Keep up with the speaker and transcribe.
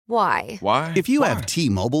Why? Why? If you have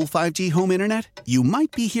T-Mobile 5G home internet, you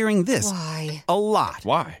might be hearing this Why? a lot.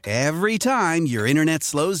 Why? Every time your internet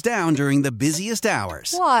slows down during the busiest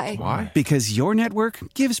hours. Why? Why? Because your network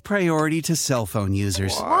gives priority to cell phone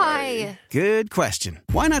users. Why? Good question.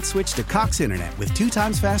 Why not switch to Cox Internet with 2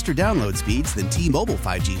 times faster download speeds than T-Mobile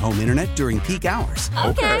 5G home internet during peak hours?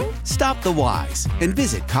 Okay. Stop the whys and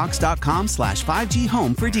visit cox.com/5G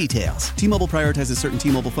home for details. T-Mobile prioritizes certain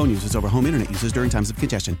T-Mobile phone users over home internet users during times of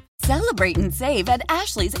congestion. Celebrate and save at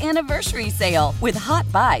Ashley's Anniversary Sale. With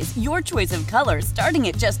Hot Buys, your choice of colors starting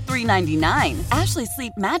at just $3.99. Ashley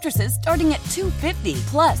Sleep mattresses starting at $2.50.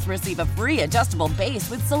 Plus, receive a free adjustable base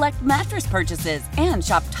with select mattress purchases. And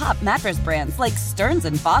shop top mattress brands like Stearns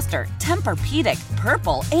 & Foster, Tempur-Pedic,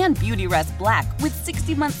 Purple, and Beautyrest Black with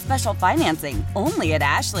 60-month special financing. Only at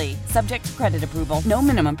Ashley. Subject to credit approval. No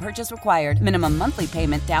minimum purchase required. Minimum monthly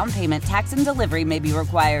payment, down payment, tax, and delivery may be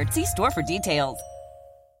required. See store for details.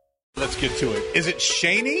 Let's get to it. Is it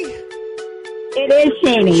Shaney? It is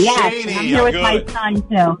Shaney, yes. Shaney, I'm here with good. my son,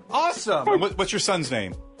 too. Awesome. And what's your son's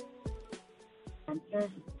name?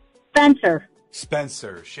 Spencer.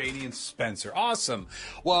 Spencer. Shaney and Spencer. Awesome.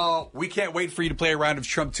 Well, we can't wait for you to play a round of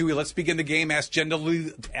Trump Toohey. Let's begin the game. Ask Jen to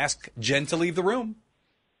leave the room.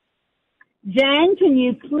 Jen, can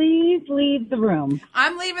you please leave the room?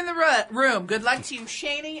 I'm leaving the room. Good luck to you,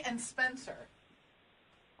 Shaney and Spencer.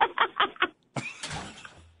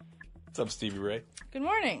 What's up, Stevie Ray? Good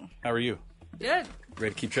morning. How are you? Good.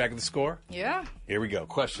 Ready to keep track of the score? Yeah. Here we go.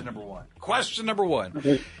 Question number one.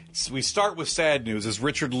 So we start with sad news as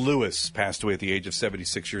Richard Lewis passed away at the age of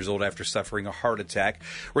 76 years old after suffering a heart attack.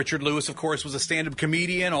 Richard Lewis, of course, was a stand-up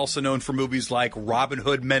comedian, also known for movies like Robin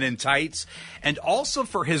Hood Men in Tights, and also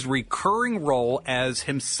for his recurring role as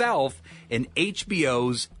himself in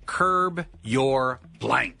HBO's Curb Your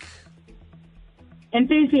Blank.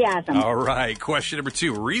 Enthusiasm. All right. Question number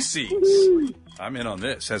 2. Reese's. I'm in on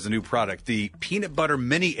this. Has a new product. The peanut butter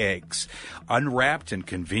mini eggs. Unwrapped and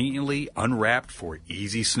conveniently unwrapped for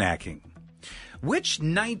easy snacking. Which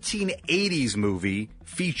 1980s movie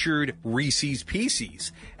featured Reese's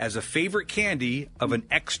Pieces as a favorite candy of an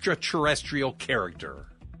extraterrestrial character?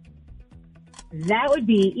 That would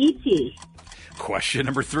be E.T. Question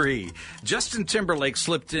number 3. Justin Timberlake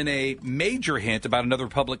slipped in a major hint about another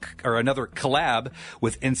collab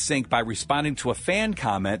with NSYNC by responding to a fan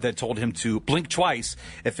comment that told him to blink twice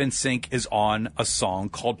if NSYNC is on a song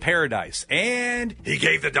called Paradise. And he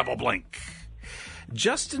gave the double blink.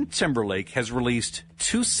 Justin Timberlake has released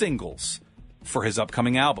 2 singles for his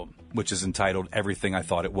upcoming album, which is entitled Everything I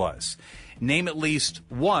Thought It Was. Name at least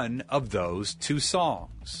one of those 2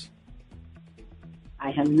 songs. I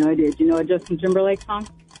have no idea. Do you know a Justin Timberlake song?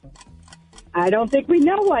 I don't think we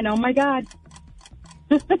know one. Oh, my God.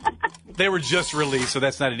 They were just released, so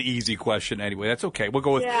that's not an easy question anyway. That's okay. We'll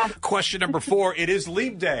go with question number 4. It is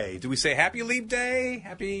Leap Day. Do we say Happy Leap Day?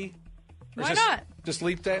 Happy... Why not? Just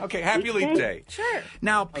Leap Day? Okay, Happy Leap Day. Sure.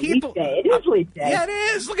 Now, people... Leap Day. It is Leap Day. Yeah, it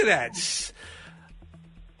is. Look at that.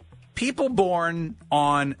 People born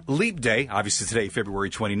on Leap Day, obviously today, February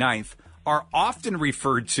 29th, are often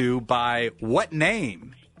referred to by what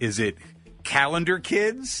name? Is it calendar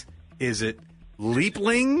kids? Is it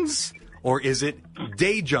Leaplings? Or is it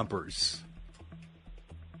Dayjumpers?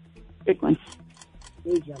 Good one.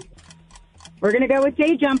 Dayjumpers. We're going to go with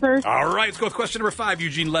Dayjumpers. All right, let's go with question number 5.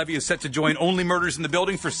 Eugene Levy is set to join Only Murders in the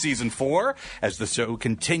Building for season 4 as the show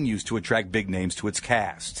continues to attract big names to its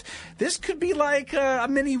cast. This could be like a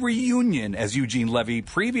mini reunion as Eugene Levy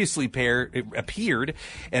previously appeared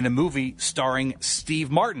in a movie starring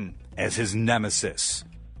Steve Martin as his nemesis.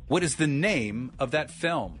 What is the name of that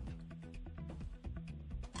film?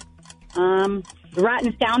 The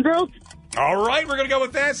Rotten Scoundrels. All right, we're going to go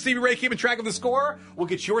with that. Stevie Ray keeping track of the score. We'll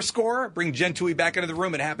get your score. Bring Jen Toohey back into the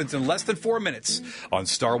room. It happens in less than 4 minutes on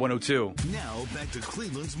Star 102. Now back to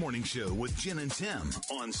Cleveland's Morning Show with Jen and Tim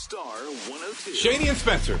on Star 102. Shaney and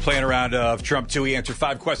Spencer playing a round of Trump Toohey. Answered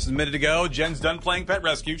 5 questions a minute ago. Jen's done playing Pet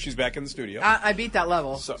Rescue. She's back in the studio. I beat that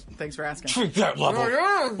level. So, thanks for asking. Beat that level.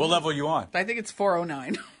 What level are you on? I think it's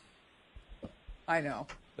 409. I know.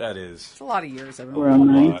 That is. It's a lot of years I've been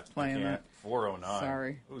 409. playing that. 409.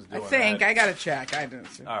 Sorry. Who's doing I think. that? I got to check. I didn't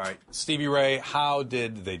see. All right. Stevie Ray, how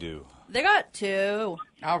did they do? They got 2.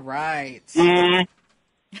 All right. Eh.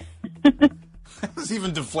 It was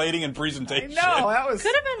even deflating in presentation. No, that was...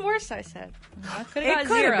 Could have been worse, I said. I could It have got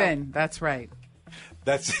could 0. have been. That's right.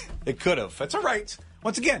 It could have. That's all right.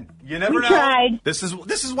 Once again, you never know. Tried. This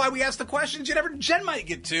is why we ask the questions. Jen might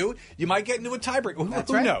get two. You might get into a tiebreak. Who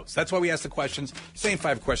right. knows? That's why we ask the questions. Same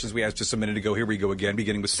 5 questions we asked just a minute ago. Here we go again,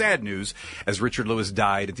 beginning with sad news, as Richard Lewis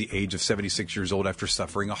died at the age of 76 years old after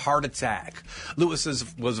suffering a heart attack. Lewis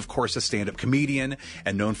was, of course, a stand-up comedian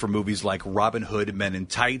and known for movies like Robin Hood, Men in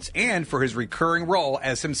Tights, and for his recurring role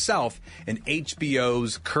as himself in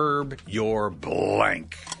HBO's Curb Your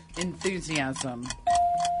Blank. Enthusiasm.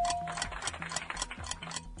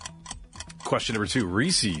 Question number 2.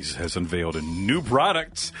 Reese's has unveiled a new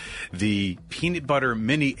product, the peanut butter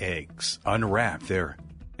mini eggs, unwrapped. There,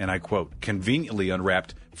 and I quote, conveniently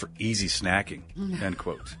unwrapped for easy snacking, end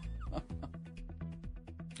quote.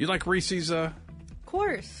 You like Reese's? Of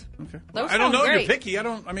course. Okay. Those I don't sound know. great. You're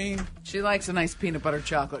picky. She likes a nice peanut butter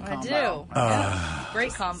chocolate I combo. do. Yeah.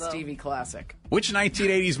 Great combo. Stevie classic. Which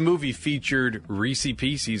 1980s movie featured Reese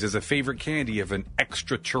Pieces as a favorite candy of an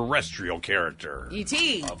extraterrestrial character?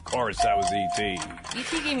 E.T. Of course, that was E.T.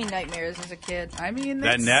 E.T. gave me nightmares as a kid. I mean,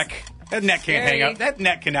 That neck can't hang up. That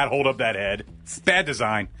neck cannot hold up that head. It's bad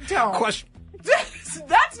design. Don't. Question.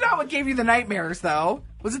 That's not what gave you the nightmares, though.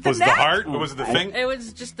 Was it the Was it neck? the heart? Or was it the thing? It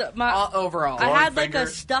was just my Overall. I had like finger? a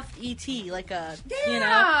stuffed ET, like a you know,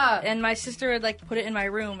 Yeah. and my sister would like put it in my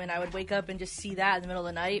room, and I would wake up and just see that in the middle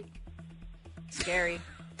of the night. Scary.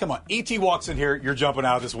 Come on, E.T. walks in here, you're jumping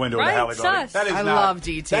out of this window in Right? the Halle Building. Sus. That is I not, loved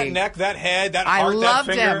E.T.. That neck, that head, that I heart, loved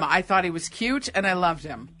that finger. him. I thought he was cute, and I loved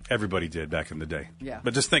him. Everybody did back in the day. Yeah.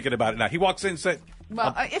 But just thinking about it now, he walks in and said,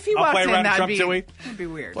 Well, if he I'll walked play in, around that'd Trump be, Toohey. that'd be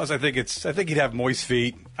weird. Plus, I think he'd have moist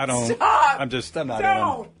feet. I don't. Stop! I'm not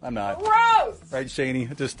Don't! in. I'm not. Gross! Right, Shaney?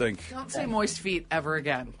 I just think. Don't say moist feet ever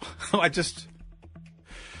again. I just.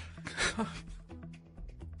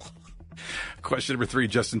 Question number 3,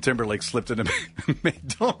 Justin Timberlake slipped in a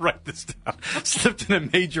don't write this down. Slipped in a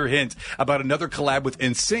major hint about another collab with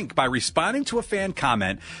NSYNC by responding to a fan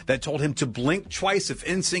comment that told him to blink twice if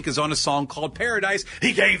NSYNC is on a song called Paradise.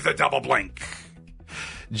 He gave the double blink.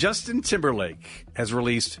 Justin Timberlake has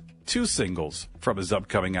released 2 singles from his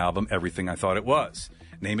upcoming album, Everything I Thought It Was.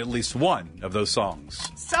 Name at least one of those songs.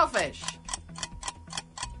 Selfish.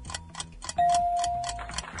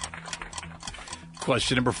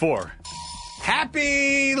 Question number 4.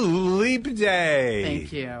 Happy Leap Day.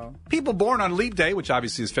 Thank you. People born on Leap Day, which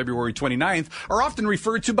obviously is February 29th, are often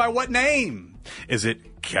referred to by what name? Is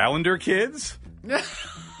it calendar kids?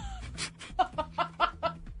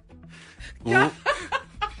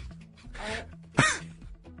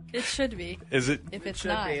 It should be. Is it? If it's Should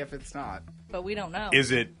not, be if it's not. but we don't know.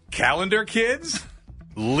 Is it calendar kids,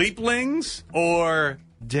 Leaplings, or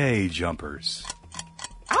Dayjumpers?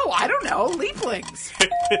 Oh, I don't know. Leaplings.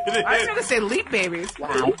 I was going to say leap babies.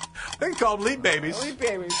 Wow. They're called Leap Babies. Leap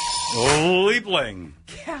babies. Leapling.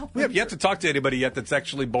 We have yet to talk to anybody yet that's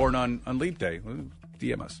actually born on Leap Day.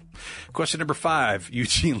 DM us. Question number 5.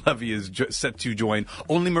 Eugene Levy is set to join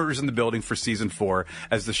Only Murders in the Building for season 4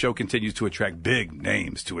 as the show continues to attract big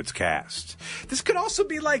names to its cast. This could also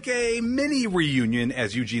be like a mini reunion,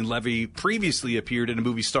 as Eugene Levy previously appeared in a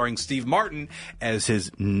movie starring Steve Martin as his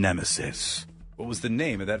nemesis. What was the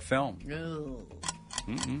name of that film?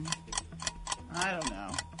 I don't know.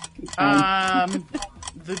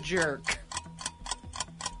 The Jerk.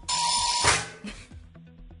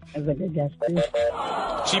 That's a good guess, too.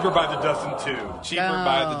 Cheaper by the dozen 2. Cheaper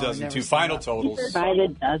by the dozen never 2. seen Final that. totals. By the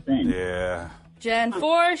dozen. Yeah. Gen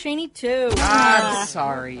 4, Shaney 2. I'm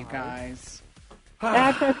sorry, you guys.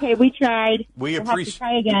 That's okay. We tried. We We'll have to appreciate.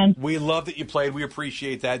 try again. We love that you played. We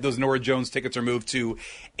appreciate that. Those Norah Jones tickets are moved to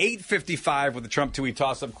 8:55 with the Trump Toohey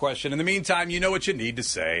toss-up question. In the meantime, you know what you need to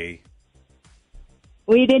say.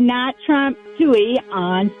 We did not trump Toohey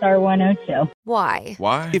on Star 102. Why?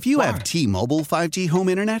 Why? If you have T-Mobile 5G home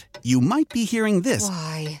internet, you might be hearing this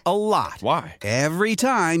Why? a lot. Why? Every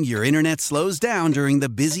time your internet slows down during the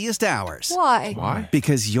busiest hours. Why? Why?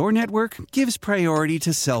 Because your network gives priority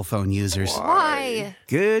to cell phone users. Why?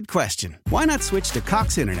 Good question. Why not switch to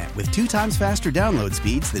Cox Internet with 2 times faster download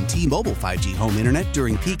speeds than T-Mobile 5G home internet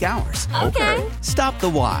during peak hours? Okay. Stop the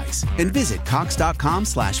whys and visit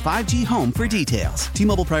cox.com/5G home for details.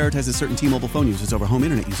 T-Mobile prioritizes certain T-Mobile phone users over home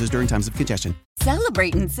internet users during times of congestion.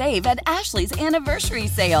 Celebrate and save at Ashley's Anniversary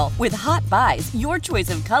Sale. With Hot Buys, your choice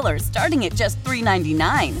of colors starting at just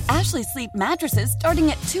 $3.99. Ashley Sleep mattresses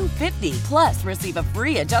starting at $2.50. Plus, receive a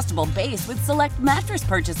free adjustable base with select mattress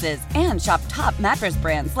purchases. And shop top mattress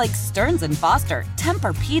brands like Stearns & Foster,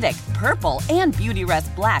 Tempur-Pedic, Purple, and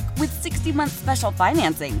Beautyrest Black with 60-month special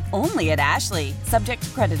financing. Only at Ashley. Subject to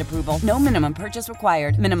credit approval. No minimum purchase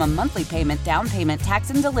required. Minimum monthly payment, down payment, tax,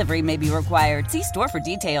 and delivery may be required. See store for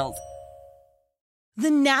details. The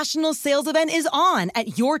national sales event is on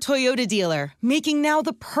at your Toyota dealer, making now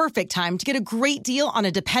the perfect time to get a great deal on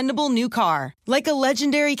a dependable new car. Like a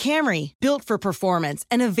legendary Camry, built for performance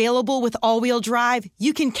and available with all-wheel drive,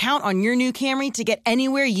 you can count on your new Camry to get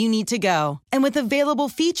anywhere you need to go. And with available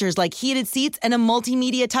features like heated seats and a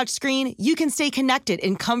multimedia touchscreen, you can stay connected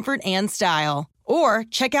in comfort and style. Or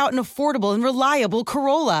check out an affordable and reliable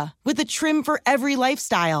Corolla with a trim for every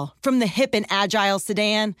lifestyle, from the hip and agile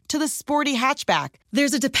sedan to the sporty hatchback.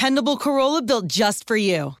 There's a dependable Corolla built just for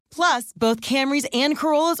you. Plus, both Camrys and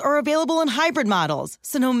Corollas are available in hybrid models,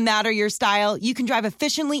 so no matter your style, you can drive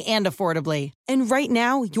efficiently and affordably. And right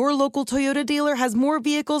now, your local Toyota dealer has more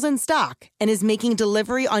vehicles in stock and is making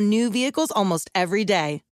delivery on new vehicles almost every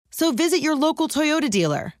day. So visit your local Toyota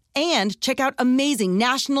dealer. And check out amazing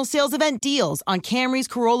national sales event deals on Camrys,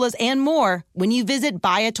 Corollas, and more when you visit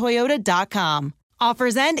buyatoyota.com.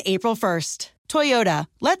 Offers end April 1st. Toyota,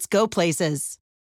 let's go places.